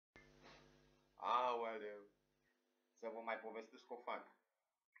Aoleu. Să vă mai povestesc că o fac.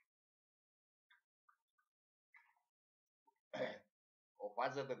 O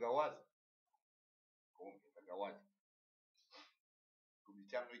fază de găoază. Cum de găoază? Cum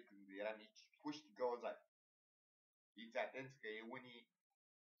ziceam noi când eram mici, puști găozari. Fiți atenți că e unii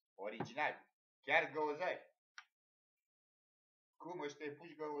originali. Chiar găozari. Cum ăștia e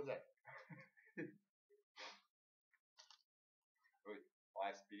puși găozari? Uite, o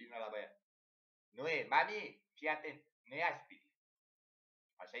aspirină la băiat. Nu e, mami, fii atent, nu e aspirină.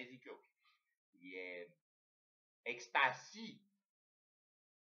 Așa-i zic eu. E ecstasy.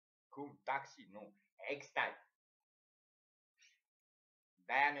 Cum? Taxi? Nu. Ecstasy.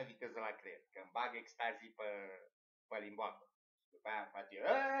 De-aia mi-o viteză la creier. Că îmi bag ecstasy pe limboacă. După aia îmi face...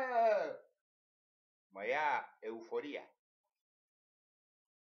 Mă ia euforia.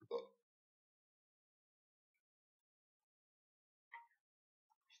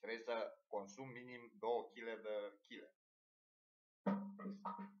 Și trebuie să consum minim 2 kg de chile.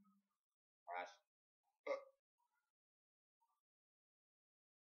 Așa.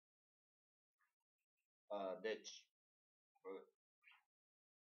 Deci,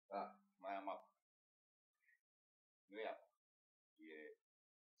 mai am apă. Nu e apă. E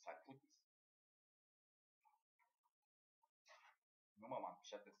sarcutis. Nu m-am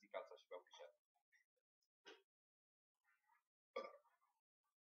pișat în sticața și beau pișat.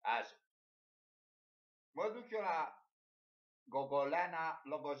 Așa. Mă duc eu la Gogoleana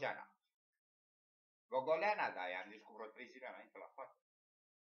Logojana. Gogoleana, da, i-am zis cu vreo 3 zile înainte la față.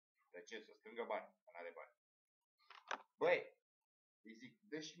 De ce? Să strângă bani, că n-are bani. Băi, îi zic,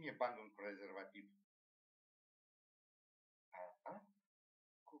 dă și mie bani de un prezervativ.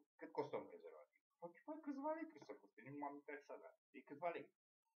 Cât costă un prezervativ? Păi câțiva lei trebuie să coste, nu m-am interesat, dar e câțiva lei.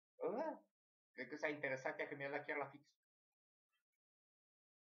 Cred că s-a interesat ea că mi-a dat chiar la fix.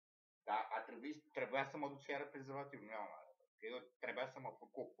 Dar trebuia să mă duc să iară prezervativ, nu i-am arătat. Că eu trebuia să mă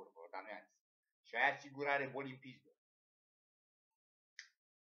furc o curvă, dar nu i-am zis. Și aia sigur are boli în pizdă.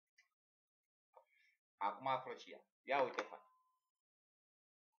 Acum află și ea. Ia uite, frate.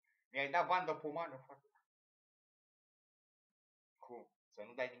 Mi-ai dat bani de pomană, frate. Cum? Să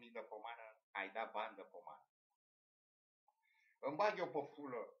nu dai nimic de pomană, ai dat bani de pomană. Îmi bag eu pe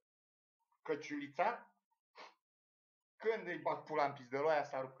fulă căciulița, când îi bag pula în pizdălul aia,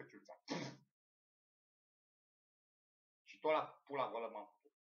 s-a rupt căciulița. Și tot la pula goală m-am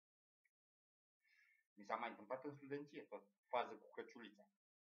făcut. Mi s-a mai întâmplat în studenție, tot fază cu căciulița.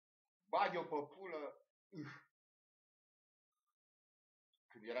 Bag eu pe pulă,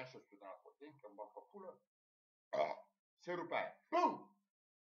 când eram și o student la Poteni, când bag pe pulă, se rupe aia. Bum!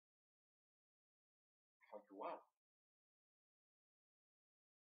 Fac wow!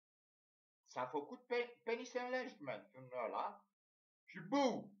 S-a făcut penis enlargement în ăla și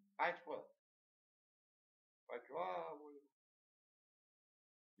bum! Aici pe ăla. Fac wow!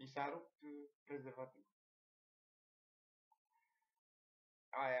 Mi s-a rupt prezervativ.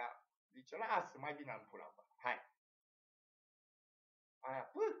 Aia zice, lasă, mai bine am pula bă. Hai!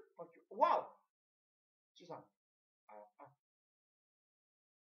 Aia, fac eu, wow! Ce s-a? Aia,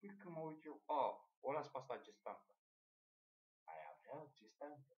 Păi când mă uit eu, o las pe asta gestantă. Aia avea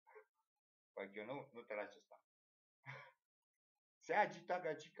gestantă. Fac eu, nu te las gestantă. Se agita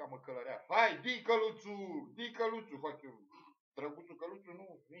gagica, mă călărea. Hai, di căluțu, fac eu. Drăguțul căluțu,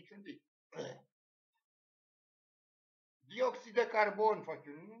 nu, niciun di. Dioxid de carbon, fac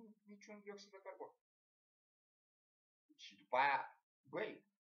eu, nu, niciun dioxid de carbon. Și după aia, băi,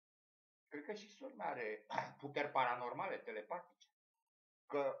 cred că și Sorin are puteri paranormale, telepatice.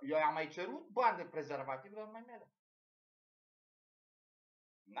 Că eu i-am mai cerut bani de prezervativ, dar nu mai mele.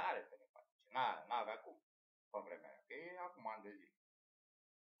 N-are telepatice, n-avea cum, pe vremea aia, că e acum ani de zile.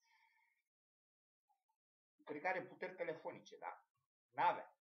 Cred că are puteri telefonice, da?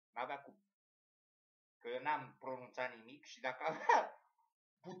 N-avea cum. Că eu n-am pronunțat nimic și dacă avea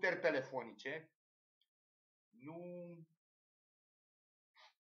puteri telefonice,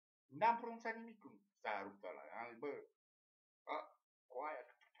 n-am pronunțat nimic când s-a rupt ăla. Am zis, bă, cu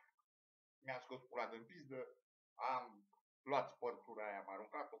aia, mi-a scos pula de-n pizdă, am luat spărtura aia, am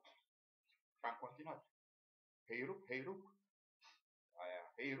aruncat-o și am continuat. Hei rup,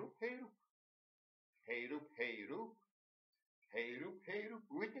 aia, hei rup, hei rup,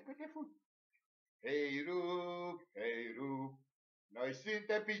 uite cât te fut. Hei rup, noi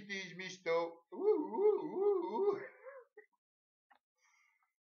suntem pitici mișto.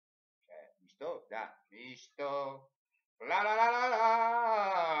 Mișto? Da, mișto. La la la la la.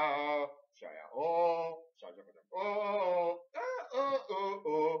 Și aia, și așa facem,